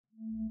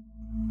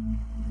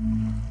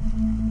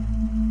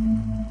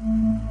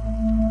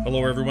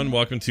Hello, everyone.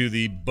 Welcome to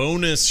the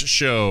bonus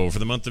show for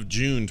the month of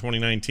June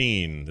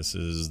 2019. This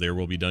is There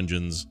Will Be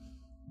Dungeons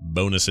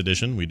bonus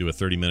edition. We do a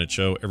 30-minute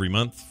show every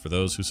month for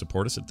those who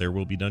support us at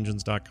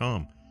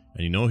therewillbedungeons.com.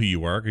 And you know who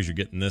you are because you're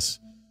getting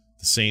this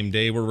the same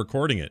day we're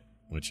recording it,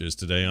 which is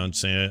today on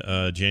June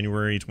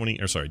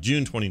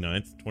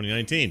 29th,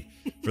 2019.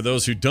 For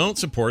those who don't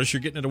support us,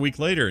 you're getting it a week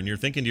later, and you're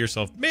thinking to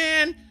yourself,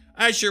 man,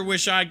 I sure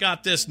wish I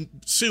got this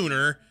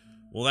sooner.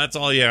 Well, that's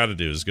all you got to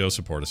do is go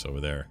support us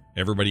over there.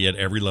 Everybody at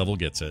every level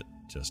gets it.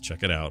 Just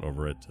check it out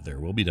over at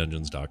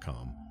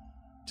therewillbedungeons.com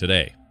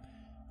today.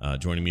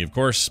 Joining me, of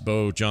course,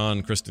 Bo,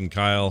 John, Kristen,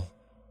 Kyle,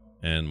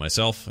 and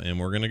myself, and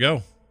we're going to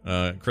go.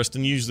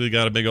 Kristen, you usually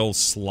got a big old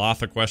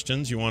sloth of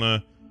questions. You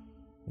want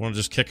to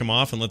just kick them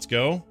off and let's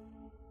go?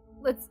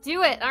 Let's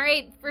do it. All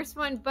right, first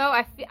one, Bo.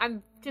 I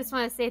just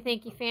want to say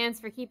thank you, fans,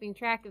 for keeping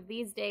track of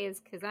these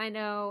days, because I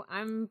know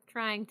I'm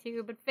trying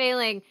to, but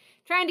failing.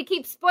 Trying to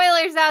keep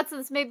spoilers out, so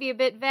this may be a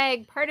bit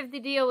vague. Part of the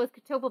deal with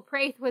Cthulhu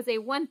Praith was a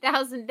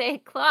 1,000-day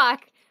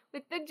clock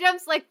with big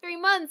jumps like 3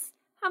 months.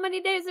 How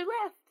many days are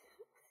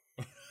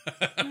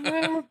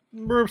left?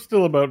 We're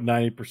still about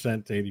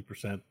 90% to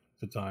 80% of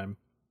the time.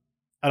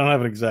 I don't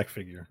have an exact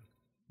figure.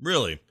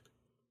 Really?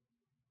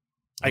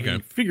 I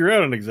can figure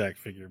out an exact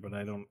figure, but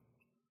I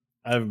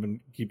haven't been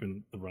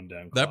keeping the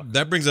rundown clock.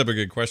 That brings up a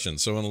good question.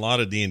 So in a lot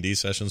of D&D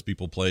sessions,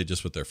 people play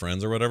just with their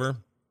friends or whatever.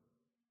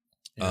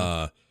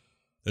 Yeah.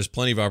 There's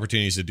plenty of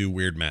opportunities to do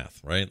weird math,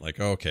 right? Like,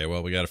 okay,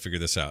 well, we got to figure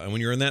this out. And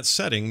when you're in that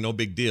setting, no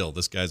big deal.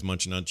 This guy's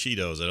munching on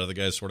Cheetos. That other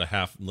guy's sort of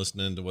half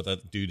listening to what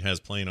that dude has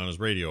playing on his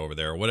radio over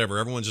there or whatever.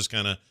 Everyone's just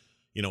kind of,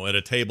 at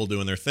a table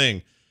doing their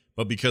thing.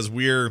 But because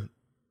we're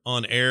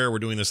on air, we're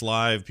doing this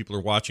live, people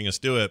are watching us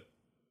do it.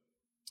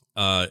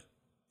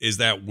 Is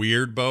that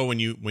weird, Bo, when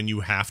you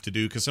have to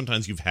do, because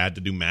sometimes you've had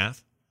to do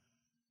math?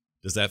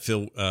 Does that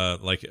feel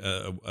like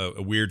a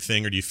weird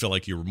thing, or do you feel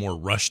like you're more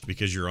rushed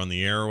because you're on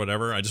the air or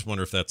whatever? I just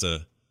wonder if that's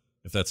a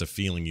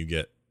feeling you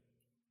get.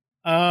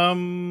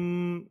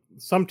 Sometimes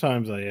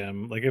I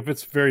am. Like if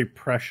it's very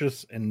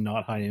precious and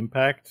not high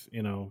impact,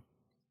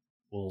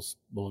 we'll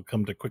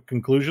come to quick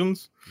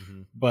conclusions.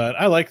 Mm-hmm. But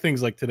I like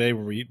things like today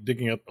where we're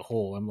digging out the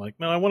hole. I'm like,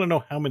 no, I want to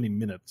know how many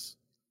minutes.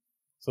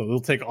 So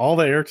we'll take all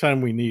the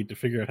airtime we need to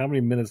figure out how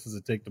many minutes does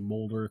it take to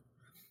molder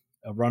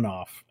a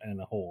runoff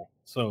and a hole.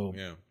 So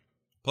yeah.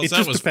 Plus, it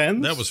just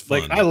depends. That was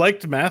fun. Like I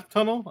liked Math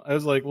Tunnel. I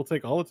was like, we'll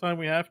take all the time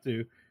we have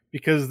to,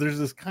 because there's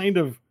this kind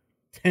of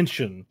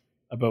tension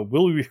about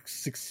will we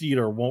succeed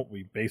or won't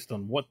we based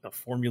on what the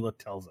formula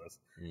tells us,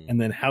 and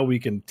then how we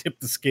can tip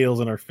the scales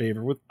in our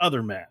favor with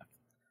other math.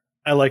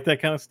 I like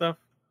that kind of stuff.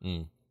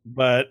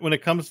 But when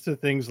it comes to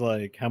things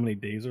like how many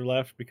days are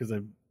left, because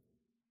I've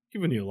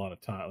given you a lot of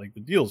time, like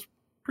the deal's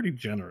pretty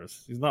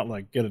generous. He's not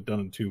like get it done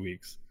in 2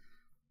 weeks.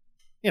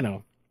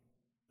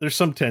 There's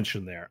some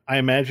tension there. I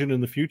imagine in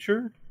the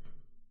future,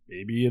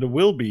 maybe it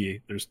will be.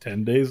 There's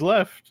 10 days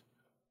left.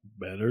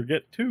 Better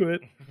get to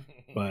it.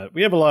 But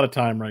we have a lot of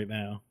time right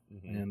now.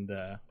 Mm-hmm. And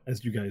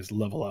as you guys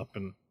level up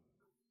and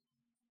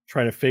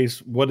try to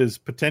face what is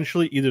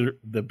potentially either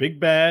the big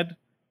bad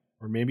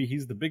or maybe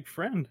he's the big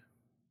friend.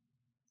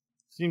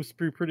 Seems to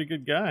be a pretty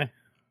good guy.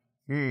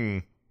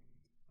 I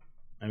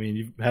mean,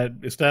 you've had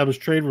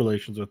established trade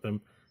relations with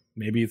him.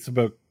 Maybe it's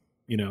about,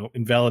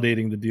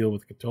 invalidating the deal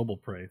with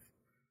Cthulhu Praith.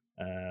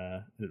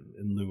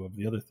 In lieu of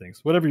the other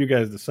things. Whatever you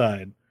guys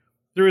decide.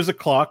 There is a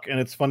clock, and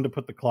it's fun to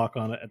put the clock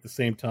on it. At the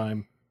same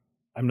time,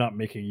 I'm not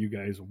making you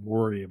guys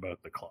worry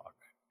about the clock.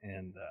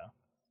 And,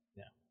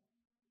 yeah.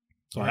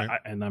 So right.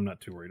 I'm not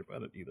too worried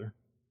about it either.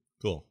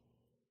 Cool.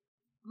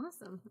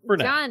 Awesome.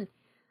 John,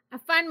 I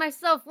find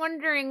myself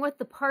wondering what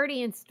the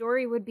party and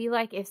story would be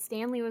like if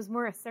Stanley was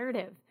more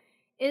assertive.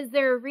 Is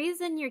there a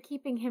reason you're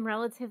keeping him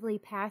relatively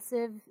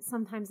passive,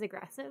 sometimes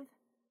aggressive?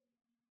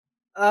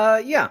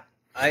 Yeah.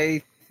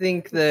 I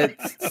think that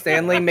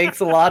Stanley makes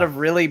a lot of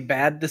really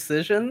bad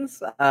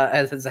decisions,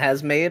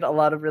 has made a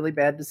lot of really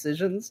bad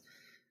decisions.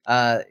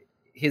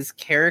 His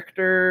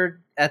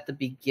character at the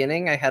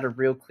beginning, I had a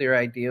real clear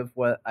idea of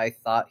what I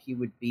thought he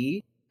would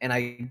be, and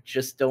I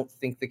just don't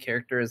think the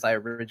character as I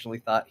originally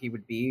thought he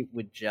would be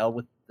would gel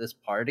with this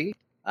party.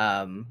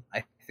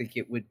 I think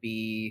it would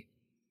be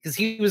because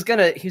he was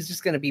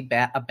just gonna be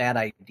a bad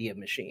idea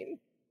machine,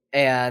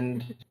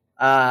 and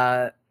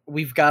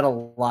we've got a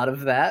lot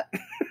of that.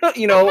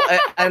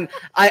 And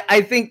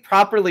I think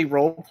properly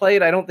role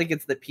played, I don't think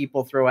it's that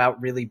people throw out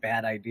really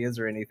bad ideas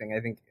or anything. I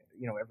think,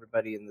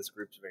 everybody in this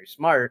group's very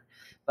smart,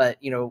 but,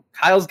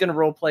 Kyle's going to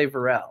role play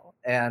Varel,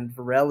 and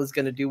Varel is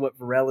going to do what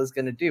Varel is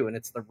going to do. And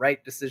it's the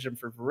right decision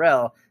for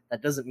Varel.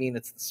 That doesn't mean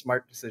it's the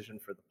smart decision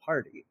for the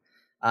party.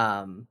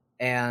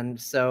 And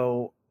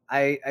so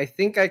I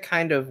think I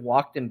kind of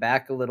walked him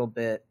back a little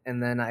bit.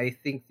 And then I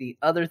think the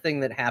other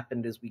thing that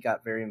happened is we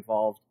got very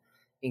involved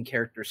in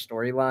character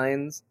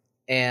storylines.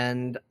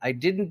 And I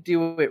didn't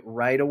do it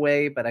right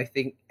away, but I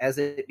think as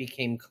it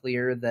became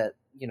clear that,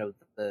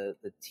 the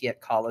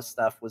Tiet Kala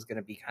stuff was going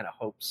to be kind of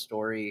Hope's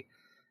story,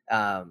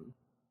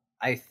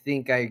 I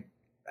think I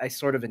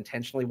sort of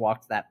intentionally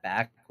walked that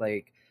back.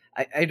 Like,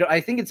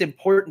 I think it's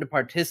important to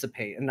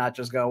participate and not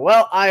just go,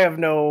 well, I have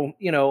no,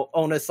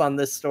 onus on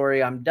this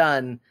story, I'm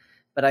done.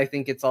 But I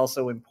think it's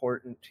also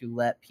important to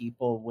let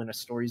people, when a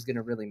story's going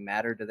to really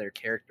matter to their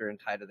character and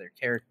tie to their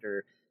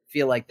character,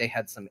 feel like they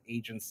had some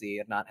agency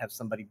and not have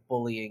somebody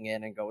bullying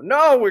in and go,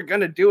 no, we're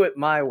going to do it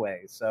my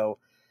way. So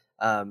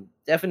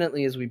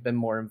definitely as we've been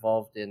more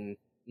involved in,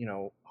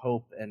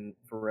 Hope and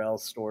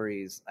Varel's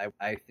stories,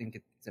 I think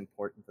it's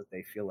important that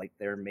they feel like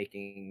they're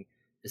making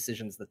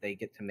decisions that they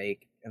get to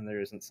make and there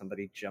isn't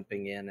somebody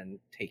jumping in and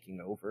taking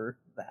over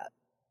that.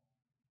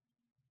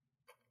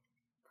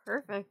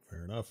 Perfect.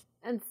 Fair enough.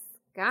 And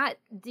Scott,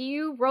 do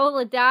you roll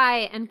a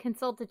die and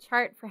consult a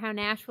chart for how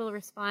Nash will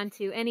respond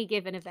to any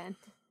given event?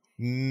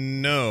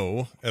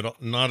 No,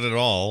 not at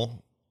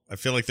all. I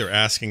feel like they're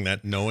asking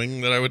that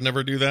knowing that I would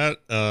never do that.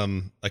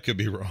 I could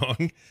be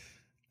wrong.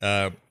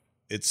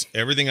 It's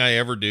everything I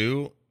ever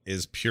do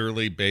is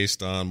purely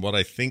based on what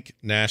I think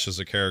Nash as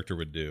a character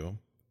would do.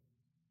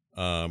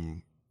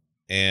 And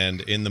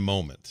in the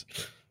moment.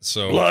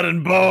 So blood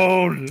and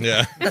bone.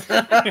 Yeah.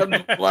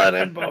 Blood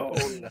and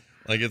bone.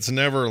 Like, it's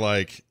never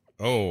like,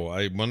 oh,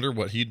 I wonder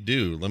what he'd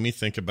do. Let me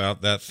think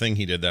about that thing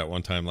he did that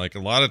one time. Like, a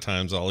lot of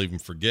times I'll even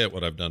forget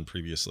what I've done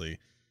previously,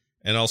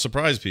 and I'll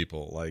surprise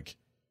people. Like,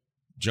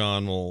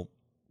 John will,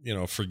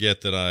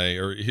 forget that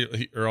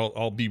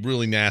I'll be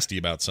really nasty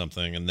about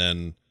something, and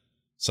then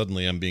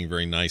suddenly I'm being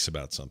very nice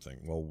about something.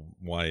 Well,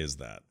 why is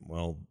that?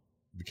 Well,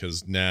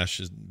 because Nash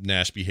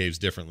behaves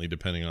differently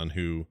depending on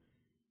who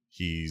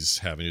he's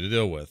having to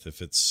deal with.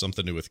 If it's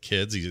something to do with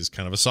kids, he's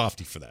kind of a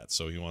softie for that,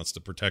 so he wants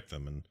to protect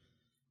them and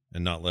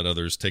not let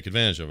others take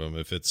advantage of him.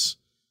 If it's,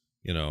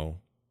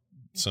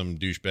 some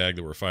douchebag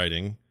that we're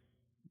fighting,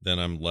 then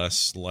I'm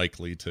less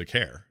likely to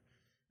care.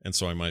 And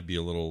so I might be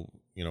a little,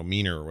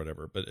 meaner or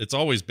whatever. But it's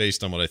always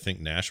based on what I think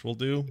Nash will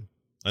do.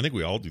 I think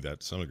we all do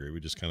that to some degree. We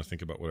just kind of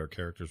think about what our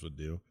characters would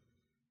do.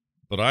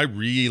 But I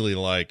really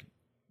like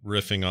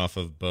riffing off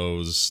of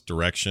Bo's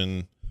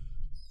direction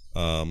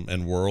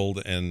and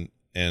world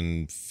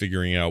and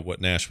figuring out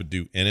what Nash would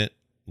do in it.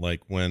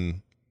 Like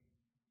when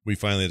we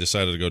finally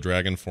decided to go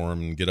dragon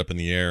form and get up in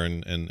the air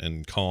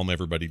and calm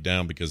everybody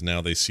down, because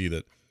now they see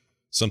that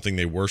something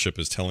they worship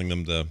is telling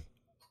them to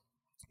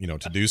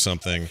do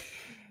something.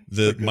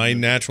 My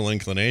natural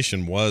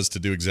inclination was to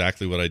do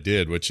exactly what I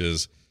did, which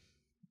is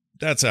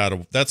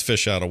that's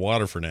fish out of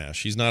water for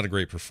Nash. He's not a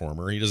great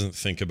performer. He doesn't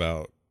think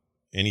about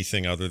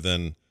anything other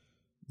than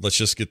let's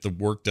just get the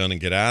work done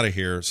and get out of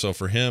here. So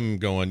for him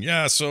going,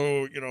 yeah,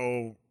 so,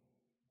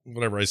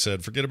 whatever I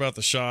said, forget about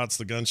the shots,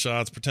 the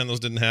gunshots, pretend those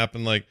didn't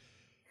happen. Like,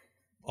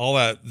 all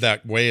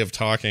that way of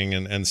talking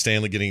and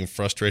Stanley getting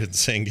frustrated and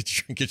saying,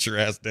 get your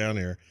ass down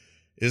here,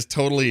 is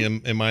totally,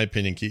 in my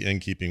opinion, in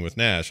keeping with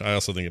Nash. I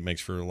also think it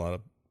makes for a lot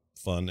of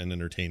fun and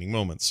entertaining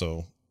moments.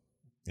 So,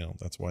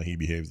 that's why he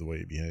behaves the way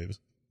he behaves.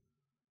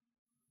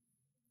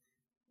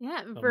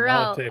 Yeah,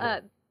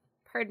 Varel,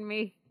 pardon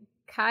me,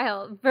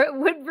 Kyle,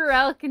 would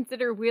Varel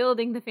consider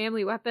wielding the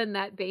family weapon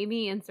that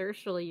Bamie and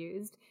Zershul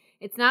used?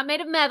 It's not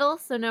made of metal,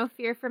 so no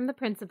fear from the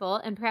principal,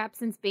 and perhaps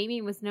since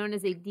Bamie was known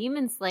as a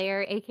demon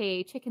slayer,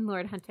 aka Chicken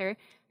Lord Hunter,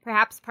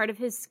 perhaps part of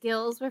his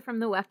skills were from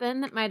the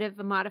weapon that might have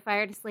a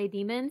modifier to slay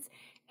demons,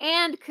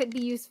 and could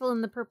be useful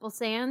in the Purple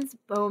Sands.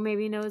 Bo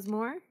maybe knows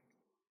more?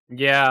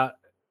 Yeah,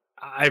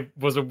 I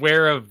was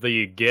aware of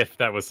the gift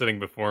that was sitting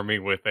before me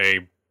with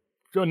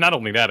not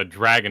only that, a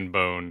dragon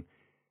bone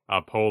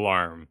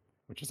polearm,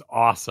 which is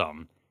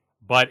awesome,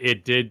 but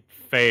it did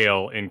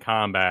fail in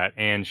combat,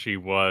 and she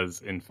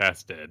was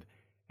infested.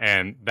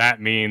 And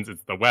that means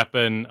it's the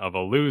weapon of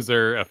a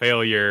loser, a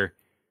failure.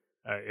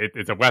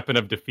 It's a weapon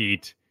of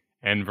defeat,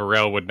 and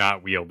Varel would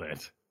not wield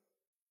it.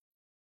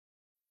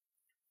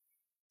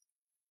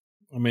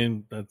 I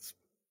mean, that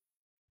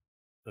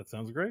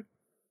sounds great.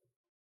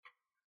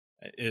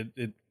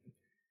 It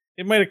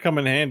might have come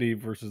in handy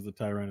versus the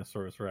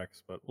Tyrannosaurus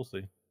Rex, but we'll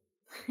see.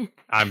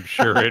 I'm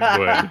sure it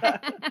would.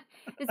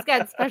 It's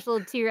got special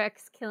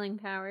T-Rex killing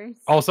powers.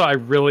 Also, I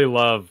really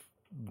love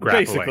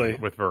grappling Basically.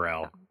 with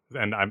Varel,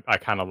 and I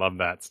kind of love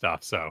that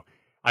stuff. So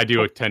I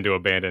do tend to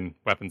abandon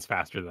weapons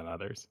faster than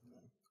others.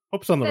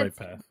 Hope's on the right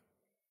path.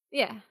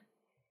 Yeah.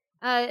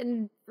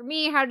 And for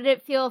me, how did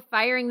it feel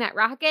firing that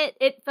rocket?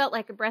 It felt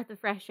like a breath of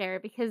fresh air,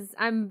 because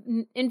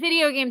in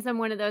video games, I'm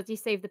one of those, you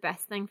save the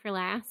best thing for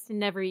last and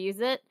never use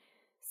it.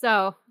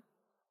 So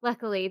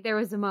luckily there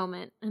was a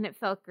moment and it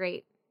felt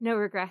great. No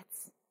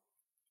regrets.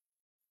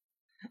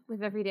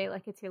 Live every day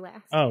like it's your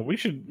last. Oh, we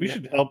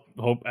should help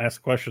Hope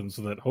ask questions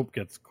so that Hope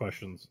gets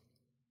questions.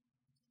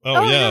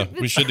 Oh yeah,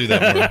 we should do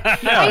that more.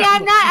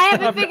 I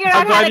haven't figured out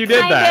I'm how glad to you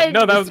did that.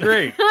 No, that was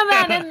great. Come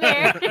on in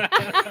there.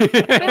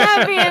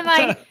 Without being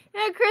like,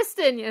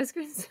 Kristen, yes,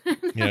 Kristen.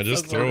 Yeah,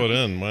 just throw it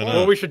in. Why not?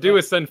 What we should do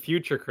is send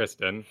future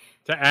Kristen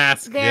to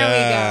ask.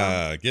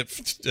 There we go.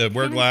 Get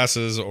wear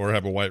glasses or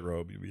have a white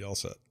robe. You'll be all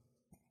set.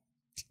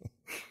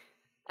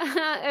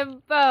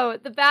 And Bo,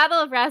 the Battle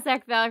of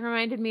Razak Val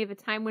reminded me of a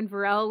time when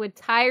Varel would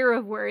tire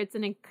of words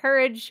and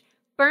encourage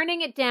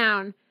burning it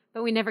down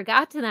But we never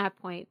got to that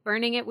point.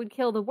 Burning it would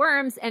kill the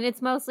worms, and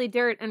it's mostly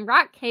dirt and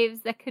rock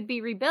caves that could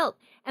be rebuilt.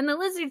 And the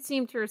lizards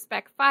seem to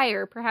respect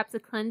fire, perhaps a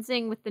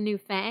cleansing with the new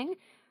fang.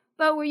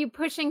 But were you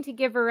pushing to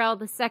give Varel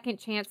the second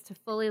chance to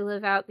fully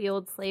live out the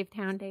old slave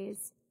town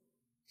days?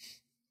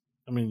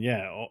 I mean,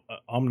 yeah,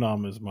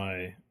 Omnom is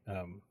my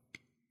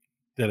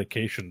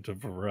dedication to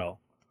Varel.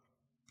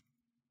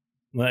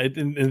 It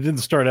didn't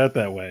start out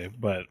that way,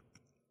 but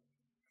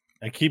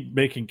I keep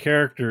making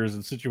characters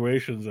and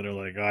situations that are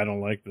like, I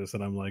don't like this,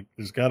 and I'm like,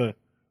 there's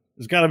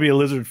gotta be a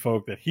lizard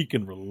folk that he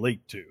can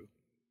relate to,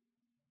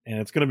 and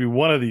it's gonna be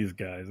one of these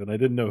guys, and I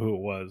didn't know who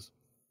it was.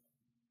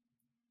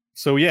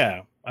 So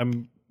yeah,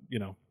 I'm,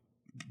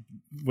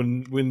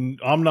 when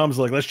Omnom's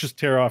like, let's just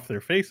tear off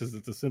their faces,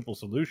 it's a simple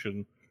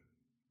solution.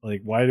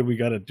 Like, why do we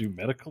got to do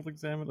medical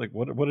exam? Like,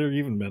 what are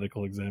even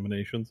medical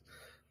examinations?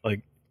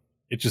 Like,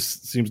 it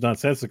just seems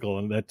nonsensical,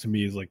 and that to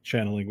me is like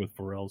channeling with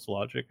Varel's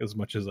logic as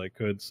much as I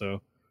could. So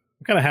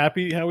I'm kind of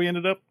happy how we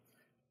ended up.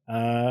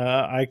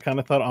 I kind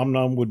of thought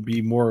Omnom would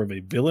be more of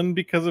a villain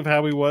because of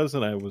how he was,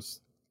 and I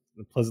was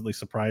pleasantly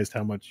surprised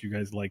how much you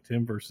guys liked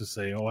him versus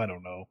say, oh, I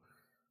don't know.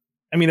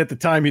 I mean, at the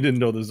time, you didn't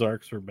know the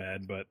Zarks were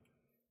bad, but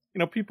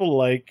people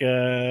like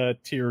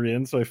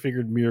Tyrion, so I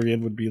figured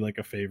Mirian would be like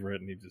a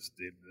favorite, and he just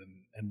didn't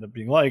end up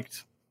being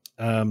liked.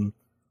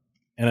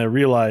 And I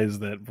realized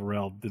that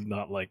Varel did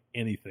not like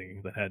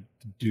anything that had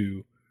to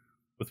do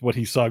with what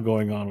he saw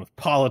going on with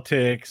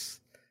politics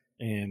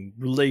and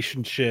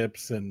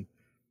relationships and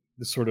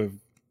the sort of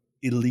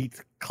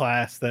elite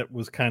class that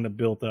was kind of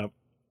built up.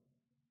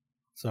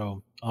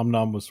 So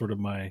Omnom was sort of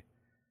my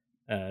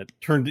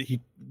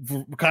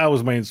Kyle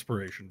was my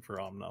inspiration for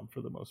Omnom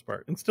for the most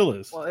part, and still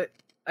is. Well,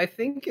 I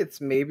think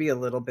it's maybe a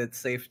little bit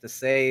safe to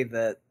say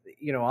that,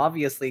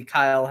 obviously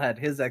Kyle had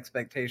his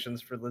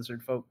expectations for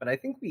lizard folk, but I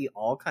think we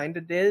all kind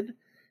of did.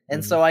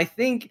 And so I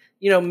think,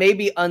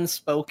 maybe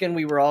unspoken,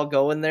 we were all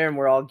going there and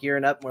we're all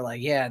gearing up and we're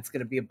like, yeah, it's going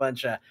to be a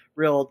bunch of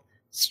real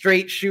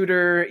straight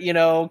shooter,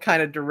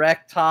 kind of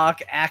direct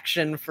talk,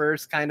 action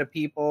first kind of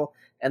people.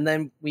 And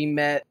then we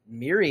met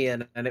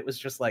Mirian and it was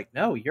just like,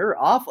 no, you're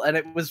awful. And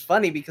it was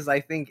funny because I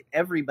think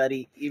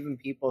everybody, even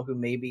people who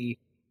maybe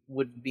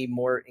would be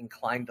more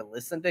inclined to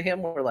listen to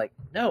him, were like,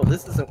 no,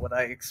 this isn't what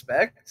I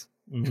expect.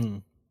 Mm-hmm.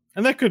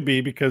 And that could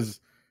be because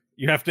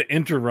you have to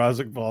enter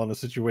Razakval in a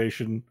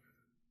situation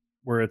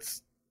where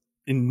it's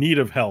in need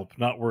of help,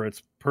 not where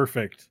it's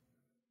perfect.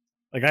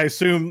 Like, I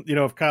assume,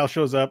 if Kyle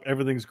shows up,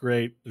 everything's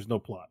great, there's no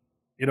plot.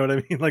 You know what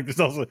I mean? Like, there's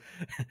also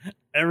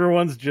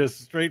everyone's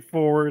just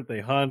straightforward. They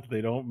hunt,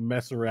 they don't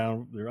mess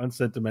around, they're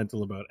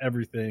unsentimental about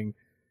everything.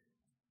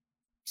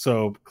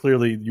 So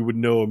clearly you would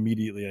know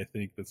immediately, I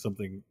think, that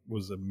something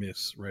was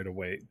amiss right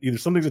away. Either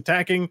something's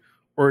attacking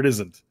or it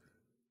isn't.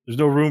 There's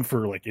no room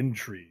for like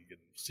intrigue and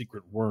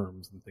secret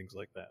worms and things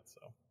like that.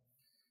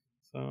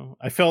 So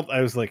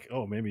I was like,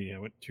 oh, maybe I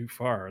went too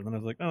far. And then I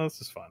was like, oh, this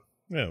is fun.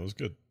 Yeah, it was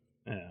good.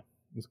 Yeah,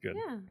 it was good.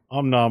 Yeah.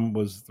 Omnom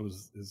was the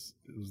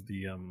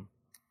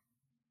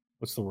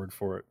what's the word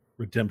for it?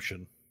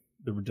 Redemption.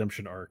 The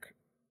redemption arc.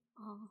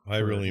 Oh. I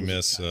really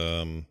miss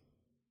Diptak,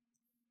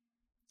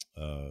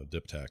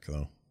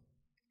 though.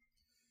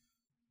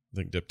 I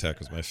think Diptak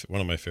was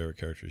one of my favorite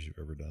characters you've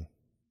ever done.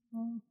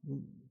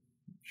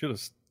 Should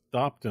have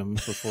stopped him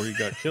before he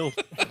got killed.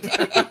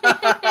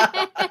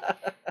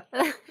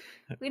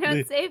 We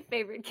don't save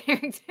favorite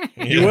characters.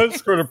 He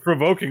was sort of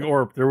provoking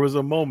Orp. There was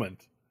a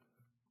moment.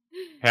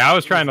 Hey, I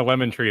was trying to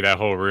lemon tree that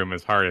whole room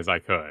as hard as I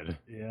could.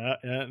 Yeah.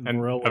 And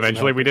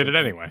eventually we did it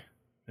anyway.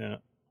 Yeah.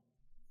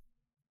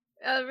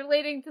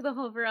 Relating to the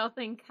whole Varel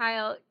thing,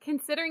 Kyle,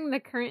 considering the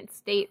current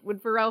state,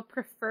 would Varel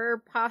prefer,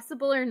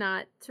 possible or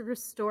not, to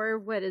restore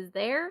what is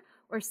there,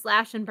 or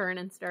slash and burn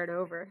and start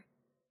over?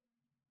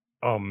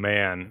 Oh,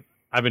 man.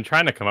 I've been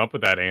trying to come up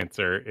with that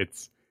answer.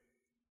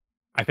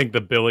 I think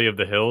the Billy of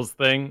the Hills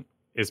thing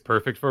is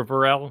perfect for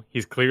Varel.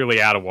 He's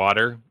clearly out of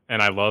water,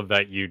 and I love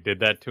that you did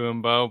that to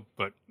him, Bo.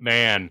 But,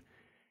 man,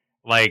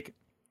 like,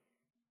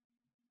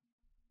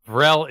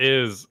 Varel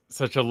is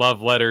such a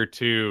love letter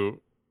to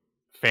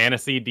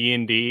fantasy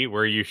D&D,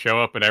 where you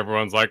show up and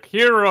everyone's like,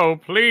 hero,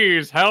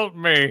 please help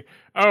me.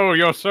 Oh,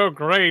 you're so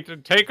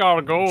great. Take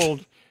our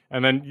gold.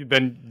 And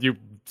then you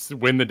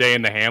win the day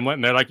in the Hamlet,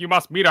 and they're like, you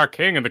must meet our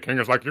king. And the king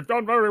is like, you've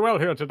done very well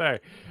here today.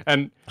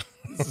 And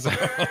so,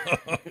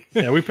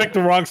 yeah, we picked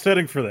the wrong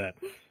setting for that.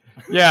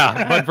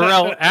 Yeah, but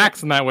Varel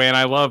acts in that way, and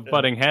I love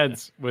butting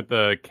heads with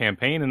the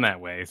campaign in that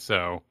way.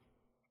 So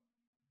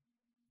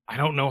I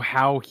don't know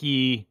how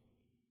he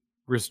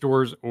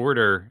restores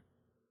order,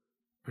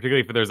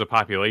 particularly if there's a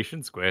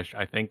population squish.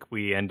 I think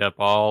we end up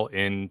all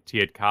in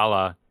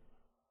Tiatkala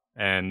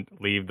and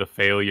leave the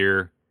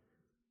failure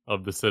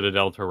of the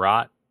Citadel to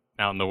rot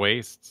out in the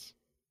wastes.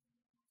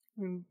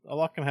 I mean, a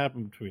lot can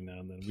happen between now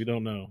and then. We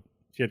don't know.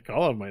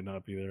 Tiatkala might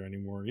not be there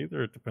anymore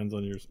either. It depends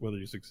on whether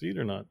you succeed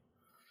or not.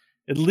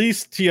 At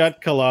least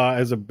Tiatkala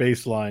as a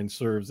baseline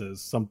serves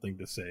as something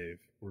to save,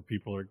 where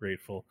people are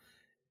grateful.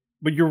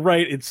 But you're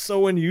right, it's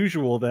so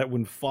unusual that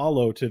when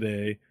Follow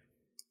today,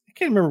 I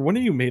can't remember, one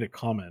of you made a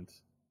comment.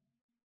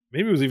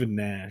 Maybe it was even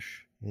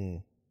Nash.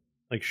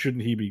 Like,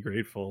 shouldn't he be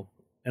grateful?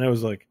 And I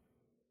was like,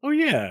 oh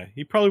yeah,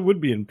 he probably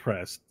would be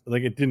impressed.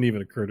 Like, it didn't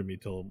even occur to me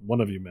till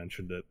one of you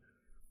mentioned it.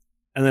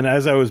 And then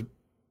as I was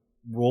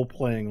role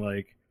playing,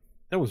 like,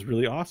 that was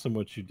really awesome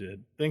what you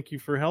did. Thank you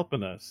for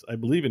helping us. I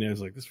believe in you. I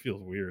was like, this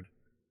feels weird.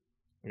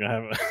 Like, I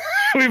haven't.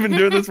 We've been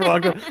doing this for a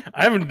long time.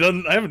 I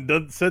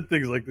haven't said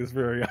things like this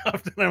very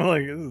often. I'm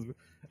like,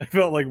 I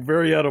felt like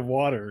very out of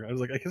water. I was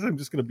like, I guess I'm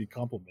just gonna be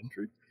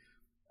complimentary.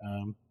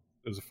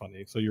 It was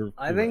funny. So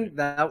I think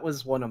that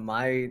was one of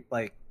my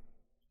like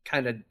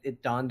kind of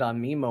it dawned on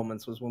me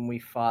moments was when we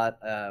fought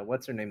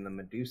what's her name, the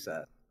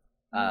Medusa.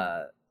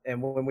 And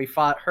when we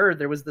fought her,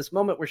 there was this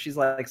moment where she's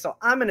like, so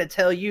I'm gonna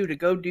tell you to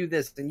go do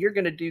this, and you're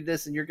gonna do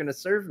this, and you're gonna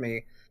serve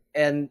me.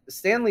 And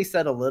Stanley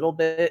said a little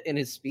bit in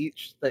his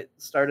speech that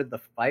started the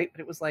fight, but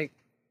it was like,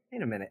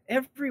 wait a minute,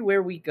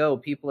 everywhere we go,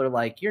 people are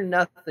like, you're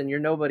nothing, you're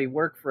nobody,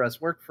 work for us.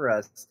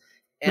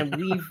 And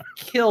we've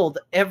killed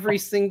every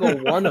single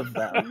one of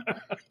them.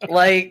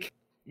 Like,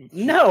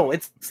 no,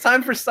 it's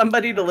time for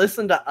somebody to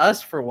listen to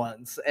us for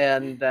once.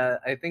 And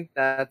I think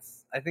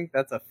that's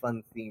a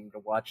fun theme to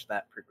watch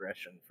that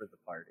progression for the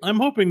party. I'm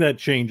hoping that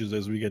changes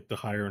as we get to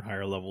higher and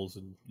higher levels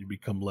and you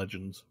become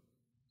legends.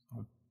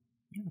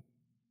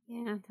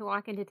 Yeah, to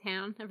walk into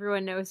town,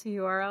 everyone knows who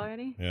you are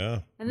already. Yeah,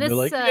 and this, they're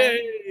like,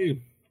 yay!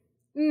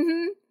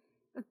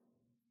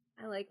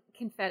 I like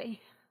confetti.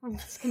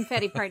 It's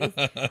confetti parties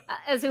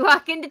as we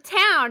walk into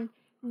town.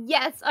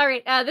 Yes, all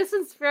right. This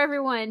one's for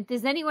everyone.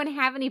 Does anyone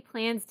have any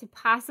plans to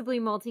possibly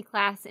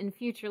multi-class in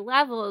future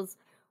levels,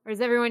 or is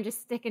everyone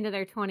just sticking to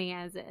their 20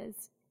 as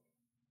is?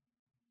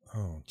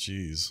 Oh,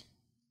 jeez.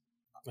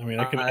 I mean,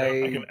 I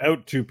can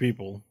out two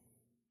people.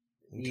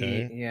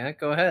 Okay. Yeah,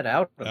 go ahead.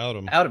 Out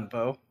him,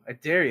 Bo. I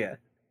dare you.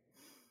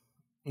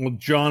 Well,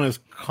 John is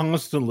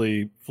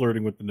constantly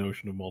flirting with the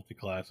notion of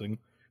multi-classing.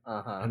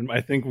 And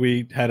I think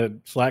we had a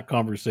Slack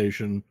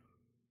conversation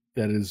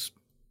that is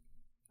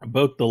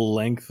about the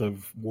length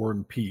of War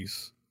and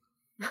Peace.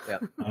 Yeah.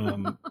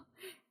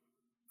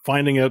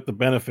 Finding out the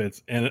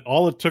benefits, and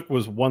all it took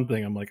was one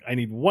thing. I'm like, I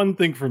need one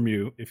thing from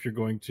you if you're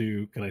going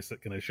to. Can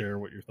I share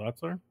what your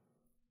thoughts are?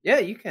 Yeah,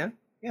 you can.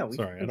 Yeah,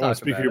 sorry, I don't want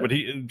to speak here, but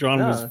John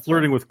was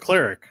flirting with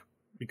cleric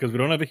because we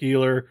don't have a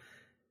healer,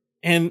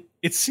 and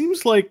it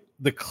seems like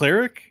the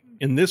cleric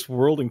in this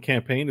world and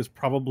campaign is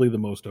probably the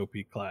most OP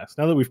class.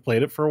 Now that we've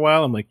played it for a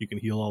while, I'm like, you can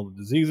heal all the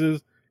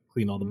diseases,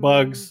 clean all the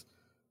bugs.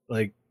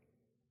 Like,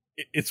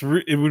 it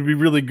would be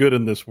really good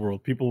in this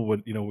world. People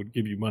would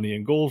give you money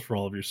and gold for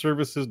all of your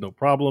services, no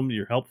problem.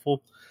 You're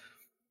helpful.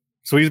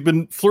 So he's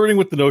been flirting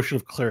with the notion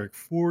of cleric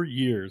for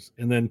years,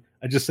 and then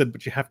I just said,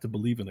 but you have to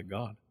believe in a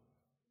god.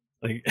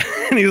 Like,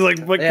 and he's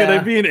like, but could I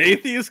be an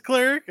atheist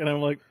cleric? And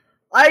I'm like,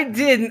 I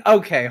didn't.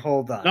 Okay,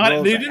 hold on.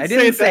 I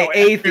didn't say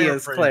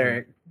atheist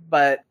cleric,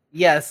 but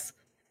yes,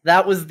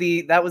 that was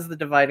the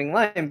dividing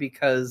line,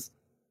 because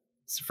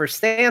for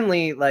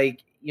Stanley,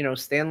 like,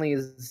 Stanley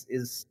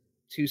is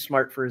too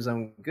smart for his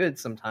own good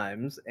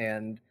sometimes,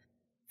 and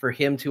for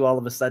him to all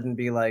of a sudden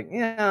be like,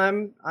 yeah,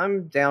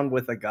 I'm down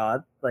with a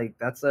god, like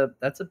that's a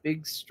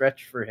big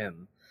stretch for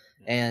him.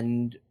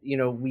 And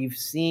we've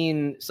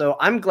seen, so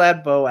I'm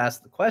glad Bo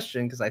asked the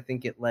question, because I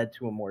think it led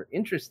to a more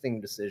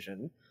interesting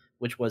decision,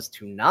 which was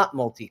to not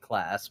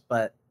multi-class,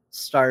 but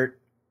start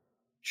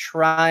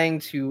trying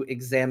to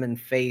examine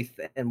faith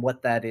and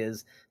what that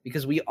is,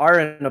 because we are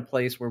in a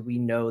place where we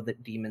know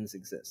that demons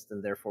exist,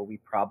 and therefore we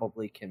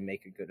probably can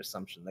make a good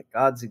assumption that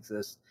gods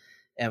exist.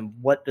 And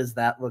what does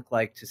that look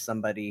like to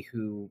somebody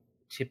who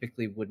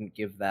typically wouldn't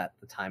give that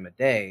the time of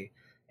day?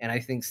 And I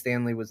think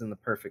Stanley was in the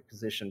perfect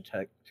position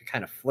to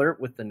kind of flirt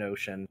with the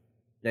notion.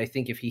 And I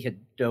think if he had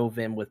dove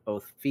in with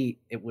both feet,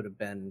 I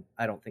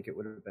don't think it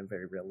would have been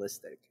very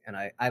realistic. And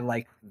I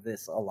like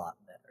this a lot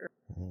better.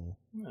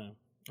 Yeah.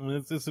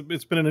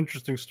 It's been an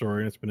interesting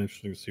story, and it's been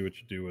interesting to see what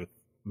you do with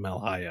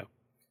Malhaya,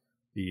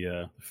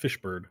 the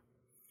fish bird.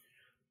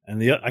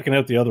 And I can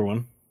out the other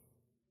one.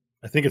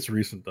 I think it's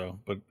recent though,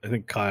 but I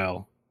think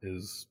Kyle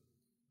is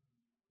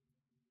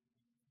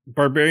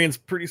Barbarian's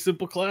pretty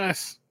simple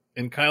class,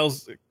 and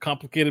Kyle's a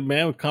complicated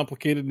man with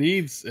complicated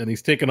needs, and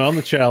he's taken on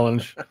the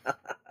challenge.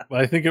 But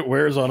I think it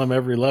wears on him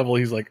every level.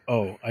 He's like,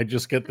 oh, I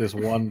just get this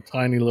one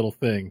tiny little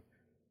thing.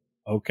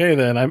 Okay,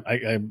 then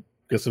I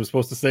guess I'm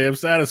supposed to say I'm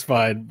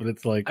satisfied, but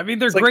it's like, I mean,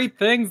 they're great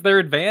things, they're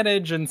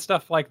advantage and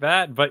stuff like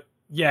that, but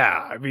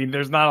yeah, I mean,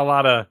 there's not a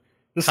lot of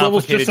this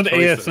level's just an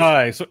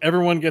ASI, so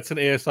everyone gets an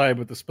ASI,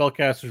 but the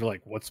spellcasters are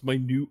like, what's my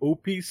new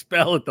OP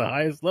spell at the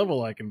highest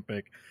level I can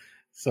pick?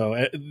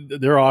 So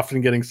they're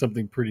often getting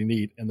something pretty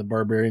neat, and the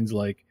Barbarian's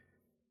like,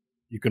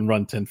 you can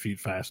run 10 feet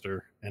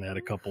faster and add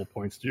a couple of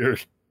points to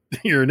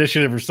your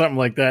initiative or something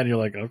like that, and you're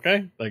like,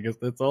 okay, I guess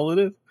that's all it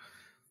is.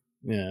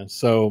 Yeah,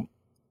 so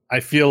I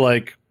feel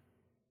like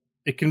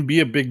it can be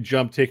a big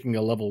jump taking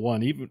a level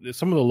 1. Even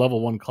some of the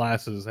level 1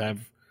 classes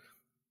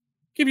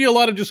give you a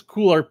lot of just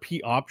cool RP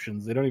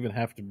options. They don't even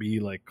have to be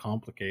like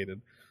complicated.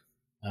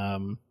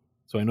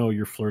 So I know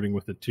you're flirting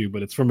with it too,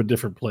 but it's from a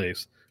different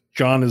place.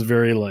 John is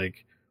very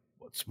like,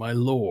 what's my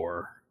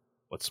lore?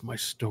 What's my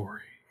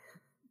story?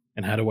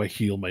 And how do I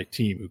heal my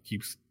team who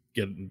keeps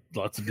getting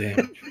lots of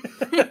damage.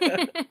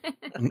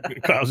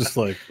 Kyle's just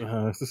like,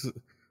 I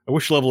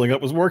wish leveling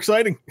up was more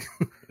exciting.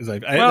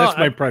 That's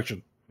my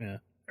impression. Yeah.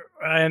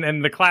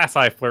 And the class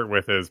I flirt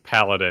with is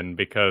Paladin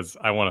because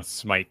I want to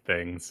smite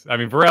things. I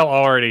mean, Varel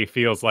already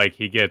feels like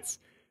he gets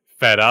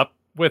fed up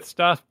with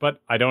stuff,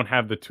 but I don't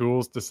have the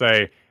tools to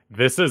say,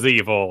 this is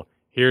evil.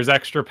 Here's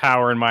extra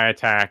power in my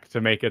attack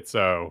to make it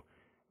so.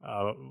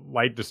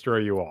 Light destroy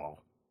you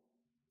all.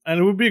 And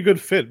it would be a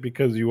good fit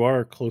because you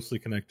are closely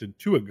connected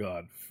to a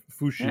god.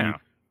 Fushi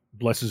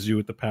blesses you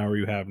with the power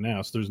you have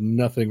now. So there's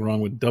nothing wrong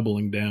with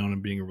doubling down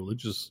and being a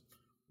religious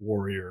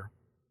warrior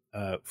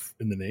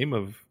in the name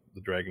of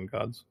the dragon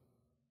gods.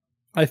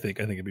 I think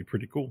it'd be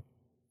pretty cool.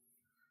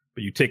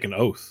 But you take an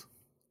oath.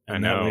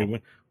 And I know. That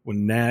way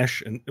when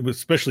Nash, and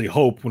especially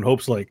Hope, when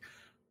Hope's like,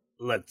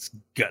 let's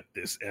gut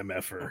this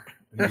MFer.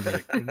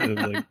 And he's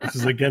like, this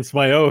is against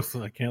my oath.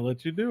 I can't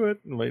let you do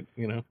it. And like,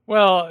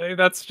 Well,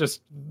 that's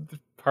just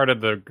part of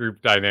the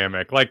group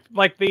dynamic. Like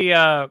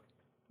the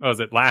what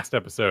was it, last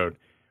episode,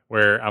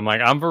 where I'm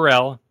like, I'm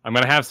Varel. I'm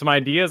going to have some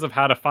ideas of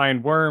how to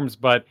find worms,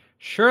 but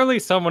surely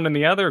someone in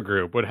the other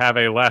group would have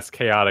a less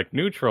chaotic,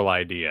 neutral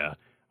idea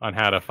on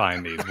how to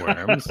find these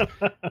worms.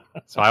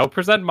 So I will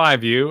present my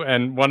view,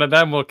 and one of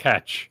them will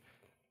catch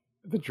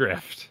the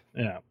drift.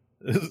 Yeah.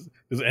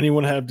 Does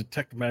anyone have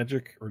detect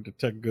magic or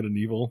detect good and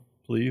evil,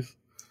 please?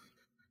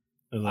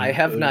 I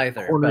have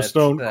neither.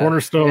 Cornerstone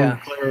yeah.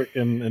 cleric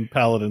and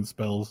paladin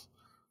spells.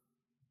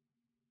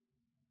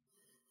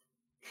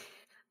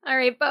 All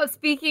right, Bo,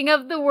 speaking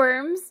of the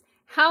worms,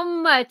 how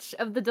much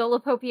of the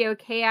Dolopopio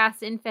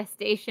chaos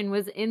infestation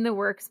was in the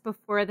works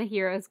before the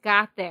heroes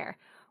got there?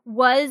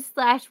 Would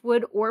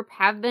Orp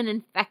have been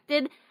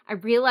infected? I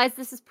realize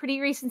this is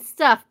pretty recent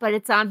stuff, but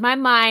it's on my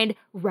mind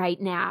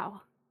right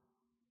now.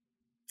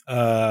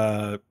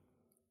 I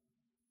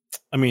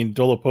mean,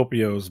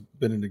 Dolopopio's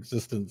been in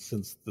existence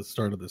since the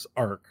start of this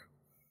arc.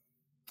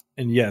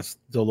 And yes,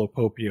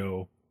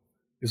 Dolopopio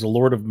is a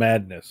Lord of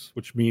Madness,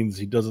 which means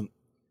he doesn't...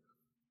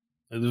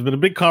 There's been a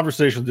big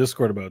conversation in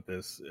Discord about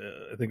this.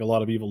 I think a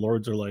lot of evil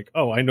lords are like,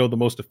 oh, I know the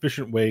most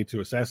efficient way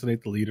to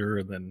assassinate the leader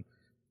and then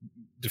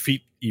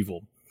defeat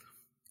evil.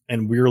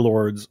 And Weir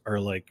Lords are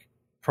like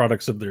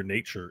products of their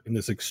nature in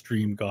this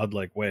extreme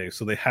godlike way.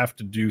 So they have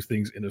to do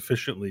things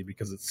inefficiently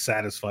because it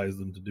satisfies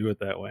them to do it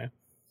that way.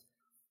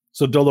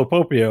 So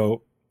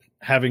Dolopopio,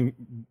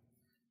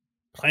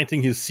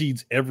 planting his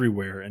seeds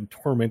everywhere and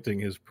tormenting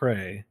his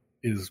prey,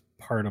 is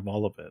part of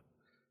all of it.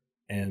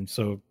 And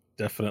so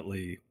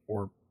definitely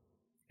Orp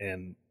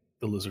and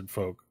the lizard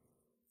folk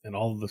and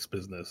all of this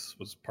business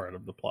was part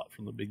of the plot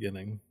from the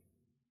beginning.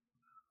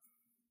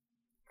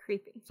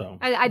 Creepy. So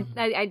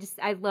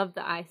I love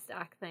the eye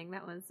stock thing.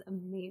 That was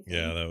amazing.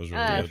 Yeah, that was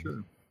really good.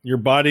 sure. Your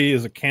body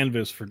is a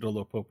canvas for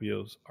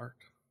Dolopopio's art.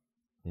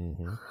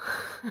 Mm-hmm.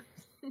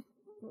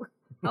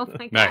 Oh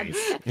my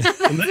Nice.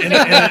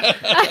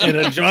 God. In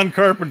a John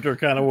Carpenter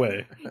kind of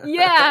way.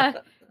 Yeah,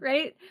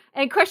 right?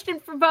 And question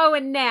for Bo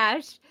and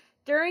Nash.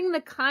 During the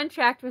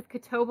contract with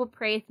Kotoba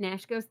Praith,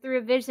 Nash goes through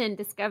a vision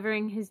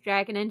discovering his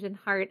dragon engine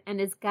heart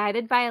and is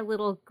guided by a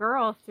little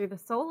girl through the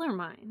solar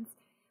mines.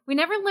 We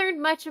never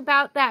learned much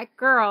about that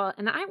girl,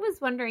 and I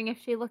was wondering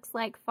if she looks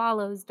like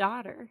Follow's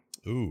daughter.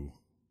 Ooh.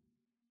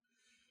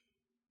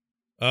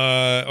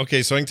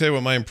 Okay, so I can tell you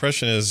what my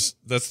impression is.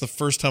 That's the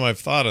first time I've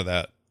thought of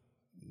that.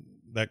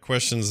 That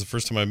question is the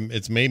first time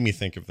it's made me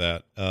think of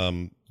that.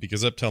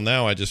 Because up till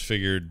now, I just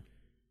figured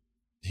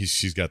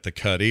she's got the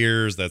cut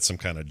ears. That's some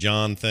kind of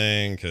John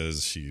thing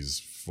because she's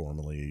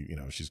formerly,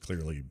 she's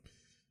clearly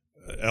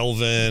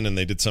elven, and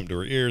they did something to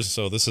her ears.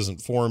 So this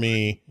isn't for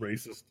me.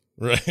 Racist.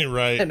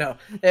 Right. I know.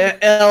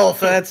 Elf,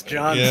 that's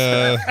John.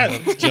 Yeah,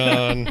 that's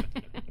John.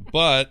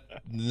 But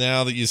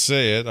now that you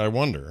say it, I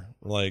wonder,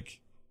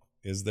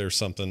 is there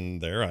something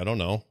there? I don't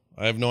know.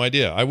 I have no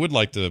idea. I would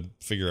like to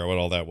figure out what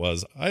all that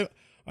was. I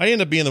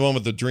end up being the one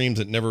with the dreams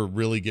that never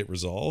really get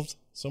resolved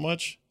so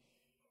much.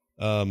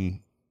 I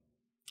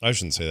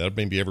shouldn't say that.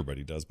 Maybe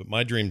everybody does, but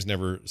my dreams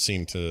never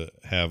seem to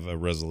have a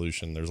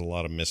resolution. There's a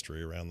lot of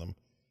mystery around them.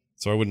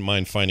 So I wouldn't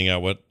mind finding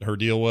out what her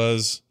deal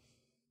was,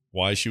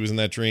 why she was in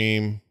that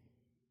dream,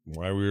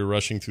 why we were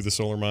rushing through the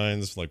solar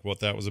mines, what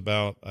that was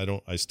about.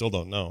 I still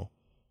don't know.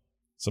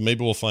 So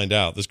maybe we'll find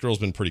out. This girl's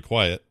been pretty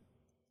quiet.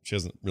 She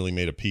hasn't really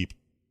made a peep.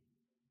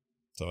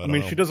 So I don't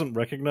know. She doesn't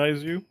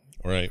recognize you.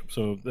 Right.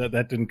 So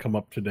that didn't come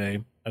up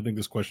today. I think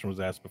this question was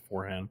asked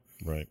beforehand.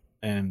 Right.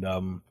 And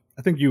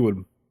I think you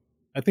would.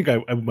 I think I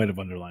might have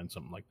underlined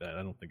something like that.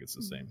 I don't think it's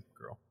the same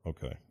girl.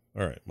 Okay.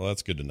 All right. Well,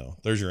 that's good to know.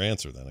 There's your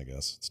answer then, I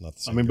guess. It's not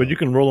the same. But you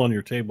can roll on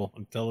your table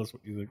and tell us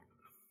what you think.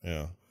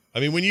 Yeah. I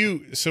mean, when you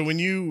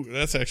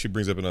that actually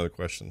brings up another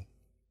question.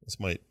 This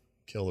might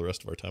kill the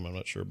rest of our time. I'm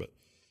not sure, but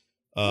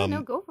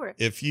no, go for it.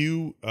 If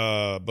you,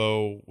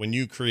 Bo, when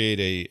you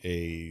create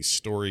a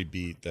story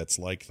beat that's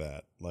like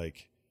that,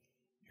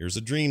 here's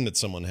a dream that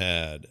someone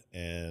had,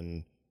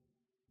 and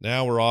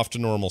now we're off to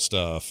normal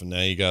stuff, and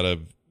now you got to,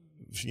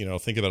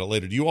 think about it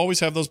later. Do you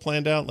always have those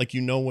planned out? What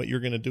you're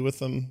going to do with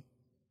them?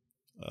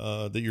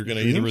 That you're going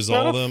to either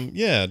resolve them?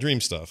 Yeah, dream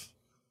stuff.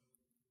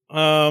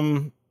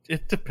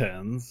 It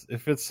depends.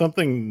 If it's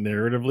something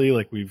narratively,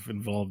 like we've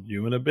involved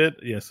you in a bit,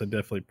 yes, I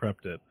definitely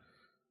prepped it.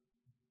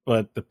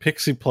 But the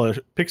Pixie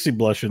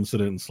Blush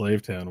incident in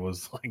Slavetown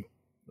was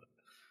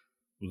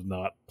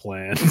not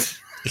planned.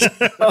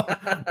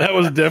 That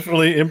was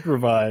definitely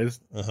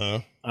improvised. Uh-huh.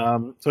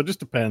 So it just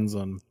depends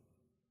on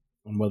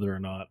whether or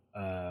not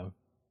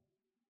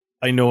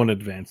I know in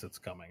advance it's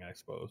coming, I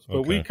suppose.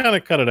 But we kind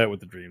of cut it out with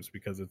the dreams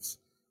because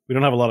we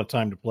don't have a lot of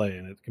time to play,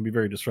 and it can be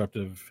very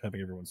disruptive having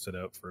everyone sit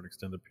out for an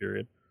extended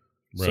period.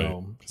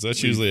 Right, because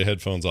that's usually a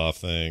headphones off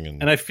thing,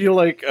 and I feel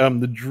like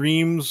the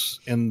dreams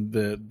and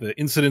the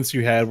incidents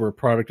you had were a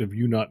product of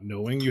you not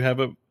knowing you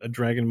have a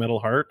dragon metal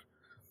heart.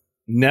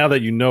 Now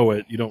that you know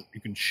it, you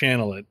can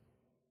channel it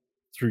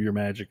through your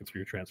magic and through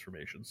your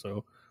transformation.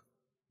 So,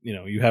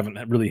 you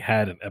haven't really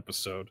had an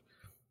episode.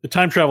 The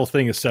time travel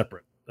thing is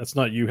separate. That's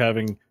not you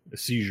having a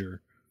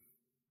seizure.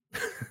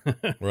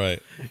 Right.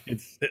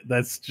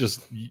 That's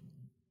just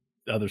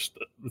other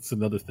stuff. It's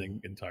another thing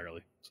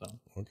entirely. So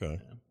okay,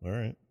 yeah. All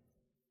right.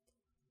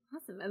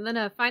 Awesome. And then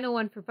a final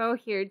one for Bo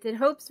here. Did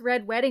Hope's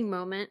red wedding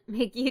moment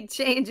make you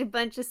change a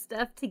bunch of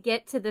stuff to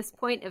get to this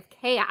point of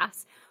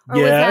chaos? Or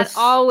was that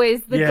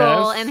always the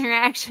goal and her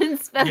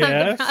actions fell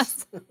on the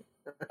cross?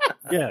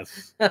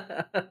 Yes.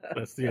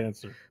 That's the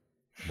answer.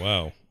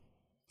 Wow.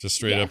 Just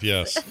straight up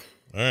yes.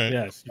 All right.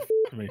 Yes. You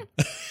f***ed me.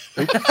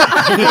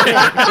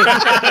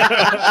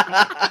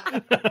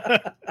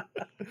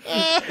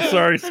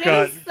 Sorry,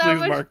 Scott.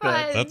 Please mark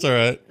that. That's all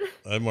right.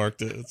 I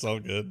marked it. It's all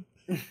good.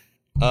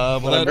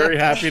 I'm very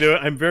happy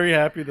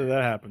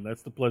that happened.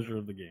 That's the pleasure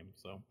of the game.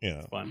 So yeah,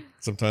 it's fun.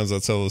 Sometimes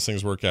that's how those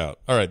things work out.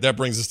 All right, that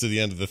brings us to the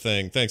end of the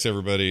thing. Thanks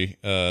everybody.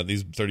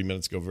 These 30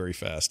 minutes go very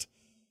fast.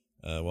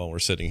 While we're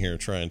sitting here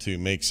trying to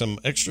make some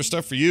extra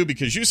stuff for you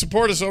because you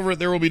support us over at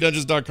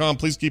ThereWillBeDungeons.com.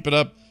 Please keep it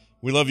up.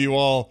 We love you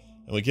all,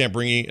 and we can't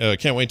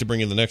wait to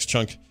bring you the next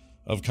chunk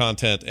of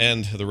content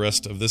and the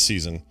rest of this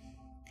season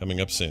coming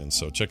up soon.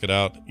 So check it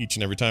out each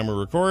and every time we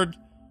record.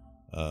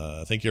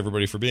 Thank you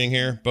everybody for being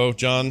here. Bo,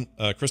 John,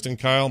 Kristen,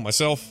 Kyle,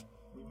 myself,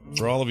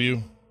 for all of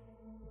you.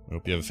 I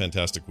hope you have a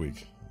fantastic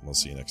week. We'll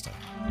see you next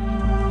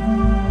time.